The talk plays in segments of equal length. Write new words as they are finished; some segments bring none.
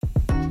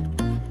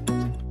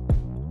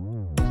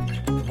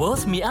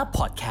Worth Me Up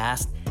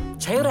Podcast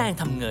ใช้แรง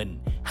ทำเงิน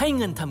ให้เ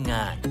งินทำง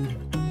าน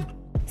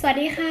สวัส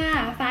ดีค่ะ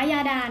ฟ้าย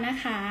าดานะ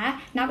คะ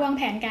นักวางแ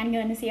ผนการเ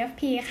งิน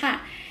CFP ค่ะ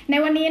ใน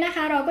วันนี้นะค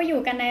ะเราก็อยู่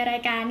กันในรา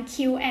ยการ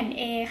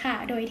Q&A ค่ะ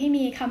โดยที่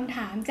มีคำถ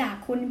ามจาก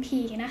คุณพี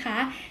นะคะ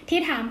ที่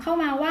ถามเข้า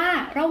มาว่า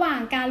ระหว่าง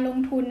การลง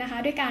ทุนนะคะ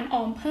ด้วยการอ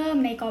อมเพิ่ม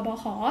ในกบ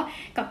ข.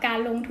กับการ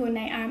ลงทุนใ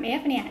น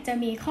RMF เนี่ยจะ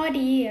มีข้อ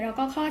ดีแล้ว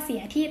ก็ข้อเสี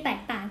ยที่แต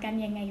กต่างกัน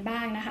ยังไงบ้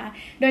างนะคะ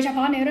โดยเฉพ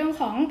าะในเรื่อง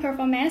ของ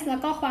performance แล้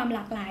วก็ความหล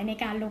ากหลายใน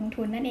การลง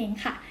ทุนนั่นเอง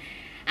ค่ะ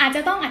อาจจ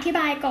ะต้องอธิบ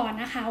ายก่อน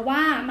นะคะว่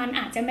ามัน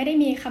อาจจะไม่ได้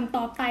มีคำต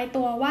อบตาย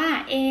ตัวว่า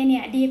A เนี่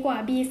ยดีกว่า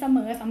B เสม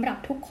อสำหรับ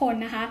ทุกคน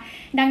นะคะ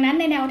ดังนั้น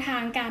ในแนวทา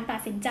งการตัด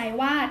สินใจ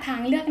ว่าทา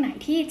งเลือกไหน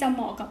ที่จะเห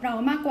มาะกับเรา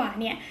มากกว่า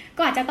เนี่ย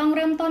ก็อาจจะต้องเ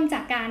ริ่มต้นจ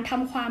ากการท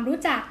ำความรู้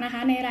จักนะคะ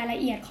ในรายละ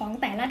เอียดของ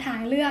แต่ละทาง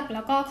เลือกแ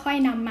ล้วก็ค่อย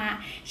นำมา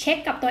เช็ค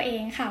กับตัวเอ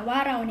งค่ะว่า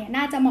เราเนี่ย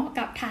น่าจะเหมาะ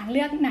กับทางเ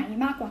ลือกไหน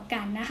มากกว่า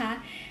กันนะคะ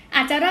อ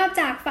าจจะเริ่ม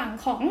จากฝั่ง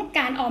ของ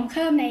การออมเ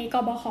พิ่มในก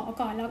บข.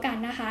ก่อนแล้วกัน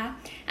นะคะ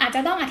อาจจ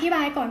ะต้องอธิบ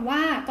ายก่อนว่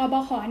ากบ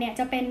ข.เนี่ย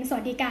จะเป็นส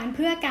วัสดิการเ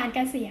พื่อการเก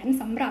ษียณ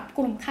สำหรับก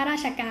ลุ่มข้ารา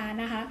ชการ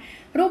นะคะ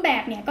รูปแบ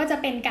บเนี่ยก็จะ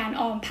เป็นการ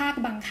ออมภาค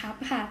บังคับ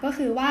ค่ะก็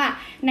คือว่า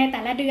ในแต่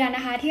ละเดือนน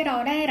ะคะที่เรา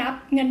ได้รับ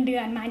เงินเดื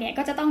อนมาเนี่ย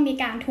ก็จะต้องมี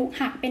การถูก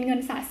หักเป็นเงิน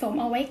สะสม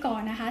เอาไว้ก่อ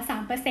นนะคะ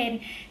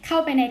 3% เข้า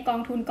ไปในกอ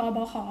งทุนกบ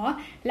ข.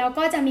แล้ว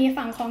ก็จะมี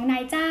ฝั่งของนา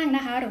ยจ้างน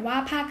ะคะหรือว่า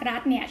ภาครั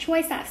ฐเนี่ยช่วย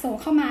สะสม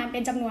เข้ามาเป็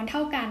นจำนวนเท่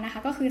ากันนะค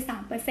ะก็คือ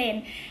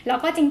 3% แล้ว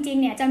ก็จริง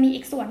ๆเนี่ยจะมี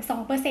อีกส่วน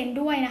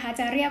 2% ด้วยนะคะ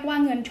จะเรียกว่า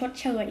เงินชด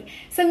เชย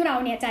ซึ่งเรา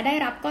เนี่ยจะได้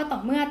รับก็ต่อ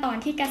เมื่อตอน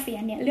ที่เกษีย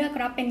ณเนี่ยเลือก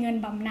รับเป็นเงิน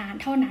บำนาญ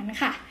เท่านั้น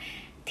ค่ะ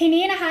ที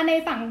นี้นะคะใน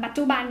ฝั่งปัจ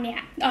จุบันเนี่ย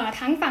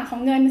ทั้งฝั่งขอ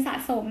งเงินสะ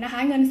สมนะคะ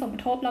เงินสม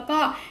ทบแล้วก็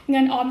เงิ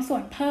นออมส่ว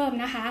นเพิ่ม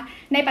นะคะ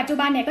ในปัจจุ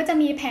บันเนี่ยก็จะ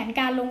มีแผน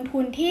การลงทุ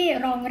นที่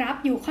รองรับ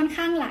อยู่ค่อน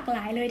ข้างหลากหล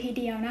ายเลยที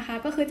เดียวนะคะ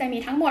ก็คือจะมี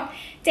ทั้งหมด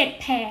7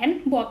แผน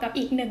บวกกับ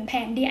อีก1แผ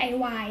น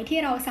DIY ที่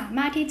เราสาม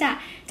ารถที่จะ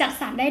จัด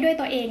สรรได้ด้วย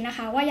ตัวเองนะค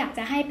ะว่าอยากจ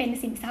ะให้เป็น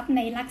สินทรัพย์ใ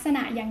นลักษณ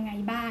ะยังไง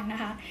บ้างนะ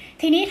คะ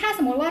ทีนี้ถ้าส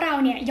มมติว่าเรา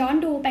เนี่ยย้อน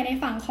ดูไปใน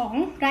ฝั่งของ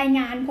รายง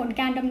านผล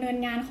การดำเนิน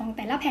งานของแ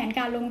ต่ละแผน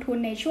การลงทุน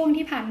ในช่วง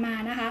ที่ผ่านมา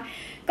นะคะ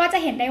ก็จะ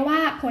เห็นได้ว่า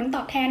ผลต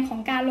อบแทนของ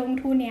การลง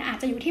ทุนเนี่ยอาจ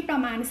จะอยู่ที่ประ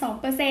มาณ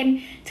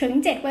 2% ถึง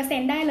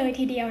 7% ได้เลย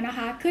ทีเดียวนะค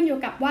ะขึ้นอยู่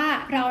กับว่า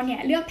เราเนี่ย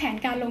เลือกแผน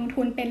การลง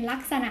ทุนเป็นลั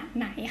กษณะ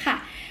ไหนค่ะ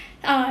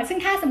ซึ่ง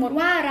ถ้าสมมติ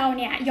ว่าเรา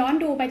เนี่ยย้อน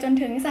ดูไปจน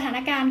ถึงสถาน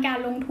การณ์การ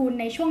ลงทุน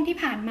ในช่วงที่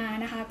ผ่านมา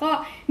นะคะก็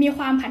มีค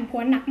วามผันผ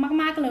วนหนัก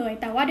มากๆเลย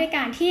แต่ว่าด้วยก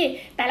ารที่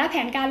แต่ละแผ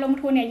นการลง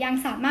ทุนเนี่ยยัง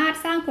สามารถ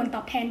สร้างผลต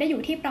อบแทนได้อ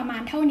ยู่ที่ประมา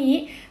ณเท่านี้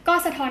ก็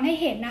สะท้อนให้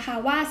เห็นนะคะ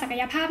ว่าศัก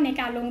ยภาพใน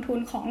การลงทุน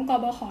ของก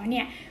บข.เ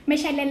นี่ยไม่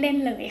ใช่เล่น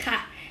ๆเลยค่ะ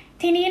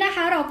ทีนี้นะค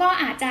ะเราก็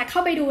อาจจะเข้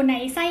าไปดูใน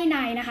ไส้ใน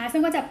นะคะซึ่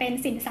งก็จะเป็น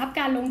สินทรัพย์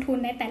การลงทุน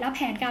ในแต่ละแผ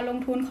นการลง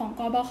ทุนของ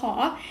กบข.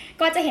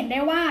ก็จะเห็นได้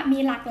ว่ามี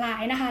หลากหลา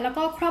ยนะคะแล้ว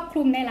ก็ครอบค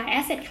ลุมในหลาย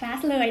asset class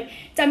เลย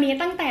จะมี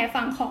ตั้งแต่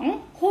ฝั่งของ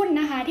หุ้น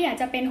นะคะที่อาจ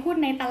จะเป็นหุ้น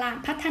ในตลาด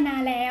พัฒนา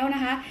แล้วน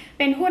ะคะ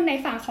เป็นหุ้นใน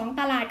ฝั่งของ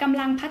ตลาดกำ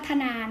ลังพัฒ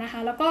นานะคะ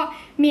แล้วก็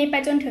มีไป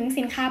จนถึง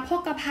สินค้าโภ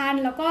คภัณ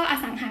ฑ์แล้วก็อ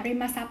สังหาริ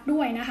มทรัพย์ด้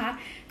วยนะคะ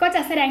ก็จ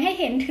ะแสดงให้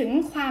เห็นถึง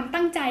ความ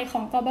ตั้งใจขอ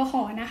งกบข.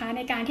นะคะใ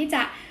นการที่จ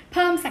ะเ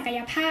พิ่มศักย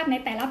ภาพใน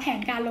แต่ละแผน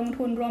การลง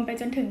ทุนรวมไป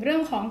จนถึงเรื่อ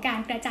งของการ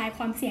กระจายค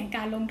วามเสี่ยงก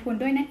ารลงทุน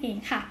ด้วยนั่นเอง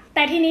ค่ะแ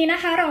ต่ทีนี้นะ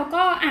คะเรา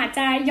ก็อาจจ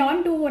ะย้อน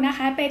ดูนะค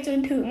ะไปจน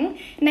ถึง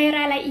ในร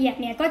ายละเอียด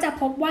เนี่ยก็จะ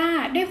พบว่า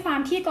ด้วยความ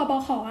ที่กบ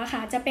ข.ค่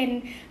ะจะเป็น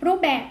รูป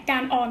แบบกา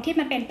รออมที่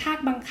มันเป็นภาค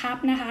บังคับ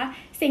นะคะ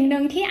สิ่งห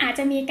นึ่งที่อาจ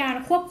จะมีการ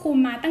ควบคุม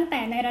มาตั้งแต่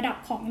ในระดับ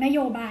ของนโย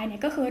บายเนี่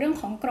ยก็คือเรื่อง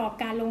ของกรอบ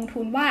การลง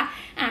ทุนว่า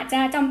อาจจะ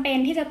จำเป็น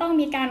ที่จะต้อง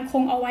มีการค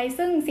งเอาไว้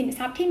ซึ่งสินท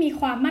รัพย์ที่มี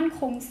ความมั่น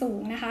คงสู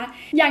งนะคะ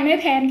อย่างใน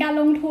แผนการ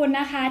ลงทุน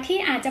นะคะที่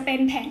อาจจะเป็น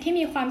แผนที่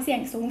มีความเสี่ย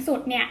งสูงสุด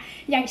เนี่ย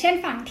อย่างเช่น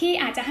ฝั่งที่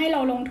อาจจะให้เร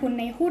าลงทุน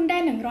ในหุ้นได้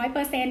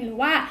 100% หรือ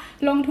ว่า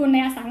ลงทุนใน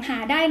อสังหา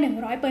ได้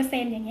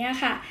 100% อย่างเงี้ย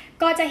ค่ะ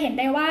ก็จะเห็น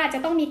ได้ว่าจะ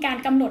ต้องมีการ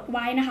กำหนดไ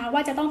ว้นะคะว่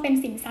าจะต้องเป็น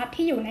สินทรัพย์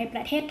ที่อยู่ในป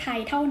ระเทศไทย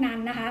เท่านั้น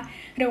นะคะ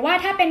หรือว่า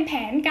ถ้าเป็นแผ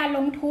นการล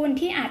งทุน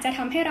ที่อาจจะท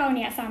ำให้เราเ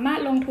นี่ยสามารถ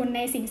ลงทุนใน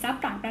สินทรัพ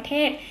ย์ต่างประเท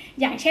ศ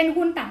อย่างเช่น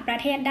หุ้นต่างประ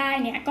เทศได้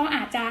เนี่ยก็อ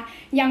าจจะ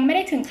ยังไม่ไ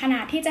ด้ถึงขน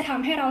าดที่จะท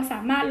ำให้เราสา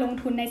มารถลง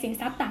ทุนในสิน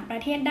ทรัพย์ต่างประ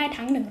เทศได้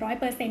ทั้ง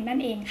 100% นั่น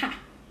เองค่ะ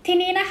ที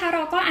นี้นะคะเร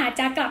าก็อาจ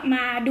จะกลับม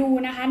าดู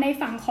นะคะใน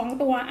ฝั่งของ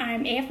ตัว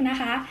RMF นะ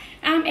คะ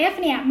RMF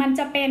เนี่ยมัน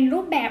จะเป็นรู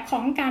ปแบบขอ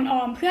งการอ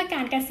อมเพื่อก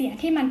ารเกษียณ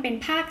ที่มันเป็น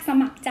ภาคส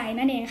มัครใจ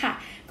นั่นเองค่ะ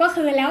ก็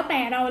คือแล้วแต่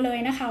เราเลย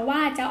นะคะว่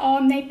าจะออ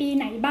มในปี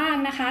ไหนบ้าง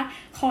นะคะ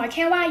ขอแ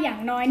ค่ว่าอย่าง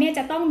น้อยเนี่ยจ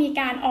ะต้องมี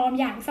การออม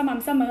อย่างสม่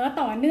ำเสมอ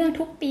ต่อเนื่อง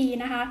ทุกปี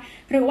นะคะ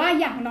หรือว่า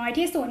อย่างน้อย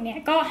ที่สุดเนี่ย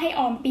ก็ให้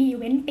ออมปี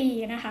เว้นปี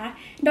นะคะ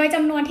โดยจ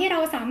ำนวนที่เรา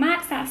สามารถ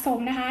สะสม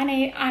นะคะใน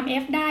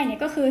RMF ได้เนี่ย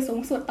ก็คือสู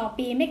งสุดต่อ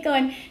ปีไม่เกิ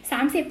น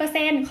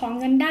 30% ของ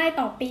เงินได้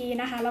ต่อปี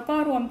นะคะแล้วก็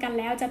รวมกัน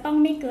แล้วจะต้อง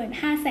ไม่เกิน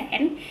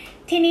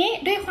 500,000 ทีนี้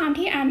ด้วยความ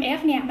ที่ RMF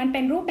เนี่ยมันเ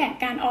ป็นรูปแบบ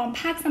การออม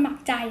ภาคสมัค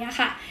รใจอะ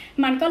ค่ะ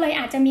มันก็เลย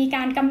อาจจะมีก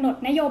ารกำหนด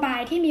นโยบาย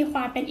ที่มีคว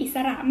ามเป็นอิส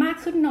ระมาก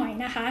ขึ้นหน่อย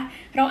นะคะ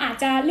เราอาจ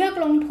จะเลือก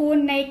ลงทุน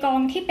ในกอ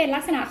งที่เป็นลั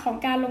กษณะของ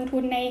การลงทุ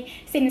นใน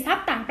สินทรัพ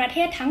ย์ต่างประเท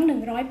ศทั้ง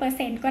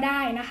 100% ก็ไ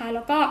ด้นะคะแ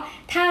ล้วก็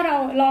ถ้าเรา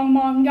ลองม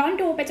องย้อน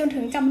ดูไปจน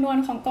ถึงจำนวน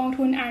ของกอง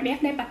ทุน RMF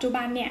ในปัจจุ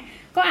บันเนี่ย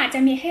ก็อาจจะ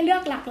มีให้เลือ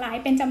กหลากหลาย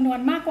เป็นจำนวน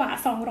มากกว่า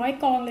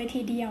200กองเลย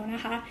ทีเดียวน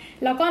ะคะ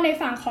แล้วก็ใน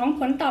ฝั่งของ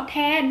ผล ตอบแท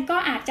นก็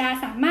อาจจะ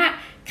สามารถ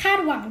คาด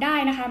หวังได้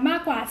นะคะมา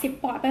กกว่า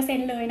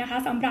 10% เลยนะคะ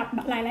สำหรับ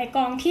หลายๆก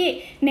องที่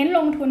เน้นล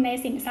งทุนใน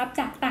สินทรัพย์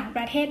จากต่างป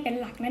ระเทศเป็น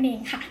หลักนั่นเอ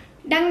งค่ะ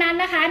ดังนั้น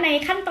นะคะใน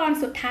ขั้นตอน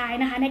สุดท้าย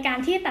นะคะในการ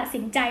ที่ตัด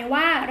สินใจ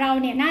ว่าเรา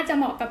เนี่ยน่าจะเ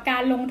หมาะกับกา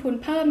รลงทุน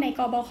เพิ่มใน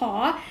กบข.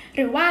ห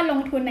รือว่าลง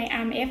ทุนใน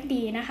ARMFD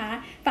นะคะ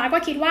ฟ้าก็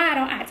คิดว่าเร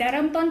าอาจจะเ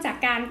ริ่มต้นจาก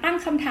การตั้ง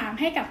คำถาม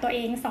ให้กับตัวเอ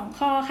ง2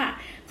ข้อค่ะ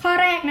ข้อ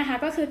แรกนะคะ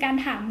ก็คือการ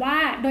ถามว่า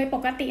โดยป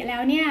กติแล้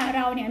วเนี่ยเ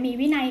ราเนี่ยมี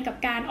วินัยกับ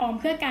การออม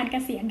เพื่อการเก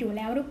ษียณอยู่แ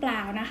ล้วหรือเปล่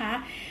านะคะ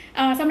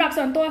สำหรับ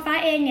ส่วนตัวฟ้า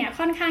เองเนี่ย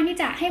ค่อนข้างที่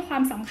จะให้ควา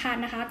มสำคัญ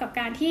นะคะกับ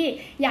การที่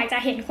อยากจะ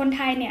เห็นคนไ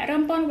ทยเนี่ยเริ่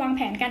มต้นวางแ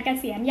ผนการเก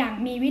ษียณอย่าง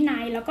มีวินั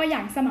ยแล้วก็อย่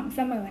างสม่ำเ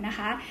สมอนะค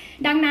ะ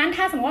ดังนั้น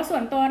ถ้าสมมติว่าส่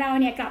วนตัวเรา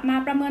เนี่ยกลับมา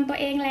ประเมินตัว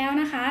เองแล้ว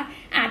นะคะ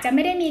อาจจะไ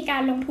ม่ได้มีกา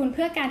รลงทุนเ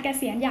พื่อการเก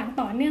ษียณอย่าง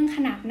ต่อเนื่องข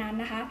นาดนั้น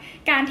นะคะ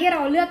การที่เร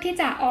าเลือกที่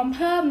จะออมเ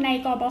พิ่มใน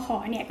กบข.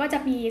เนี่ยก็จะ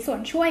มีส่ว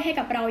นช่วยให้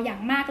กับเราอย่า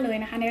งมากเลย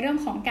นะคะในเรื่อง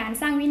ของการ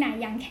สร้างวินัย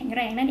อย่างแข็งแ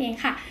รงนั่นเอง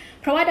ค่ะ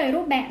เพราะว่าโดย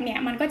รูปแบบเนี่ย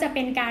มันก็จะเ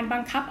ป็นการบั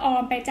งคับออ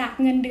มไปจาก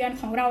เงินเดือน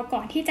ของเราก่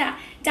อนที่จะ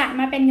จ่าย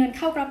มาเป็นเงินเ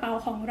ข้ากระเป๋า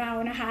ของเรา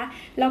นะคะ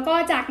แล้วก็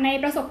จากใน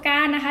ประสบกา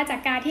รณ์นะคะจาก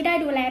การที่ได้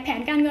ดูแลแผ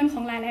นการเงินข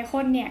องหลายๆค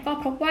นเนี่ยก็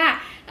พบว่า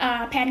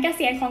แผนเก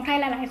ษียณของใคร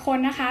หลายๆคน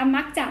นะคะ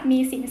มักจะมี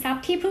สินทรัพ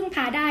ย์ที่พึ่งพ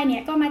าได้เนี่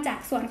ยก็มาจาก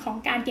ส่วนของ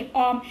การเก็บอ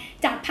อม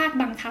จากภาค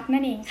บังคับ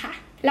นั่นเองค่ะ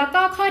แล้ว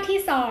ก็ข้อที่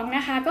2น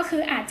ะคะก็คื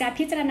ออาจจะ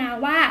พิจารณา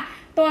ว่า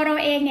ตัวเรา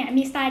เองเนี่ย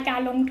มีสไตล์กา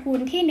รลงทุน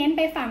ที่เน้นไ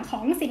ปฝั่งขอ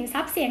งสินท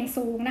รัพย์เสี่ยง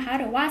สูงนะคะ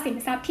หรือว่าสิน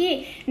ทรัพย์ที่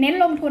เน้น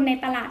ลงทุนใน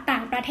ตลาดต่า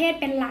งประเทศ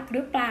เป็นหลักห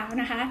รือเปล่า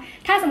นะคะ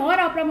ถ้าสมมติว่า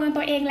เราประเมิน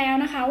ตัวเองแล้ว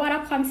นะคะว่ารั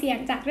บความเสี่ยง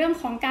จากเรื่อง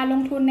ของการล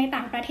งทุนในต่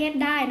างประเทศ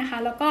ได้นะคะ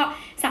แล้วก็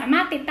สามา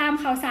รถติดตาม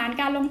ข่าวสาร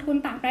การลงทุน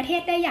ต่างประเท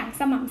ศได้อย่าง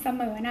สม่ำเส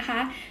มอนะคะ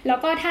แล้ว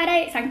ก็ถ้าได้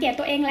สังเกต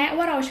ตัวเองแล้ว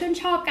ว่าเราชื่น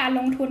ชอบการ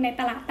ลงทุนใน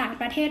ตลาดต่าง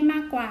ประเทศมา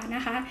กกว่าน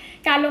ะคะ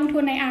การลงทุ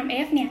นใน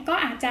ARMF เนี่ยก็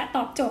อาจจะต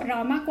อบโจทย์เรา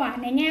มากกว่า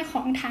ในแง่ข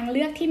องทางเ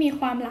ลือกที่มี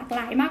ความหลากห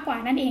ลายมากกว่า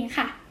นั่นเองค่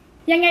ะ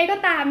ยังไงก็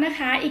ตามนะค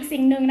ะอีก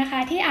สิ่งหนึ่งนะคะ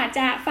ที่อาจจ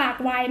ะฝาก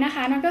ไว้นะค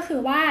ะนั่นก็คื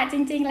อว่าจ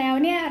ริงๆแล้ว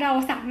เนี่ยเรา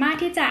สามารถ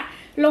ที่จะ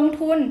ลง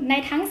ทุนใน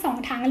ทั้ง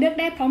2ทางเลือก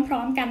ได้พร้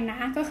อมๆกันน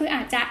ะก็คืออ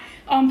าจจะ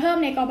ออมเพิ่ม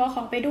ในกบข.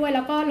ไปด้วยแ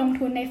ล้วก็ลง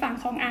ทุนในฝั่ง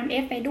ของ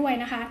ARMF ไปด้วย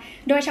นะคะ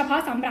โดยเฉพาะ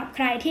สำหรับใค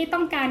รที่ต้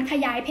องการข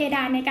ยายเพด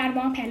านในการว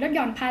างแผนลดห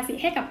ย่อนภาษี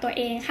ให้กับตัวเ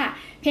องค่ะ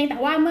เพียงแต่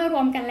ว่าเมื่อร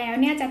วมกันแล้ว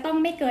เนี่ยจะต้อง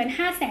ไม่เกิน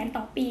 500,000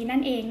 ต่อปีนั่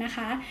นเองนะค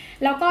ะ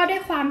แล้วก็ด้ว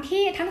ยความ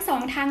ที่ทั้ง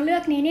2ทางเลือ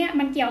กนี้เนี่ย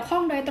มันเกี่ยวข้อ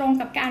งโดยตรง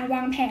กับการว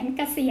างแผนเ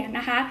กษียณ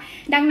นะคะ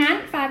ดังนั้น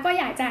ฟ้าก็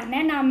อยากจะแน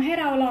ะนำให้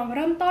เราลองเ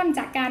ริ่มต้นจ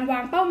ากการวา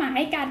งเป้าหมาย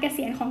การเก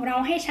ษียณของเรา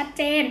ให้ชัดเ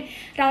จน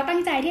เราตั้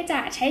งใจที่จะ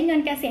ใช้เงิ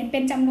นเกษียณเป็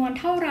นจำนวน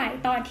เท่าไหร่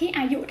ตอนที่อ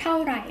ายุเท่า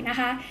ไหร่นะ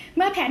คะเ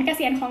มื่อแผนเก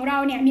ษียณของเรา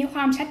เนี่ยมีคว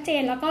ามชัดเจ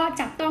นแล้วก็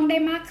จับต้องได้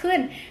มากขึ้น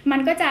มัน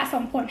ก็จะ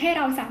ส่งผลให้เ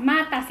ราสามา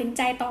รถตัดสินใ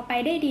จต่อไป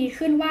ได้ดี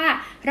ขึ้นว่า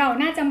เรา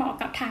น่าจะเหมาะ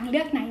กับทางเลื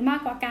อกไหนมาก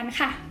กว่ากัน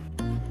ค่ะ